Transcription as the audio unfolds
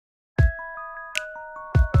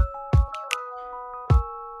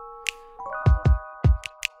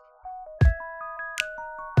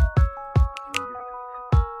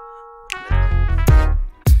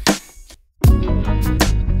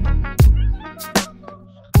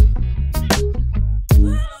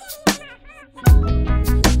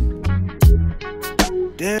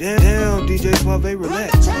Suave,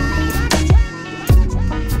 relax.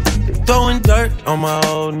 Throwing dirt on my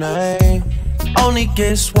old name only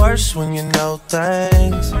gets worse when you know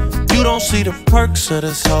things. You don't see the perks of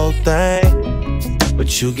this whole thing,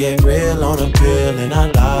 but you get real on a pill and I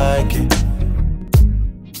like it.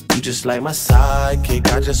 You just like my sidekick,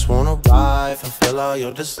 I just wanna ride, fulfill all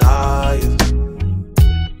your desires.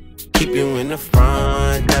 Keep you in the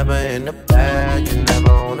front, never in the back, and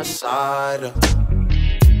never on the side.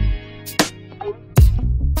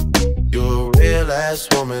 You're a real ass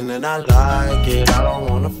woman and I like it, I don't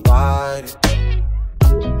wanna fight it.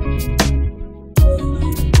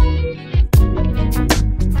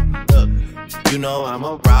 Look, you know I'm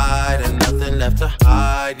a rider, nothing left to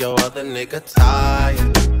hide, your other nigga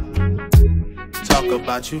tired. Talk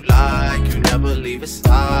about you like you never leave his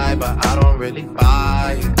side, but I don't really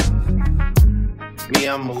buy it. Me,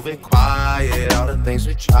 I'm moving quiet, all the things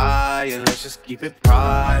we try, and let's just keep it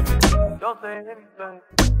private. Don't say anything.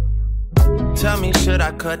 Tell me, should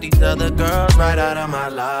I cut these other girls right out of my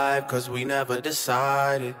life? Cause we never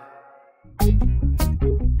decided.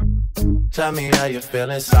 Tell me how you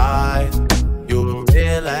feel inside. You're a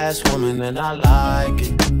real ass woman and I like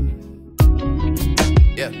it.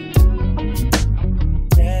 Yeah.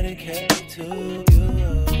 Dedicated to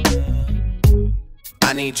you.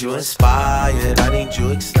 I need you inspired, I need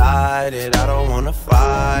you excited, I don't wanna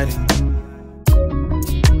fight it.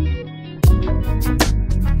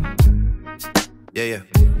 Yeah.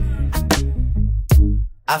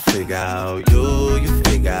 I figure out you, you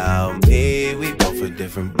figure out me. We both a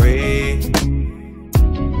different breed.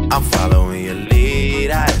 I'm following your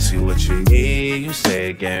lead. I ask you what you need, you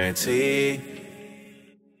say guaranteed.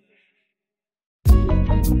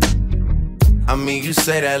 I mean, you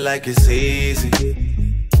say that like it's easy.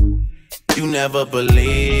 You never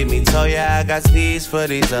believe me. Told ya I got these for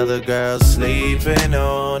these other girls sleeping.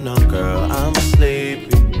 Oh no, girl, I'm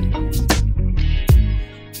sleepy.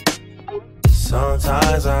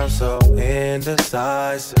 Sometimes I'm so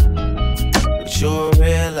indecisive, but you're a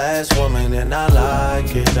real ass woman and I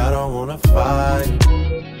like it, I don't wanna fight.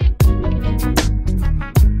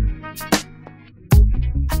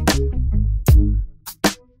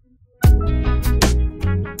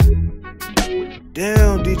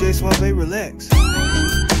 Damn, DJ Suave, relax.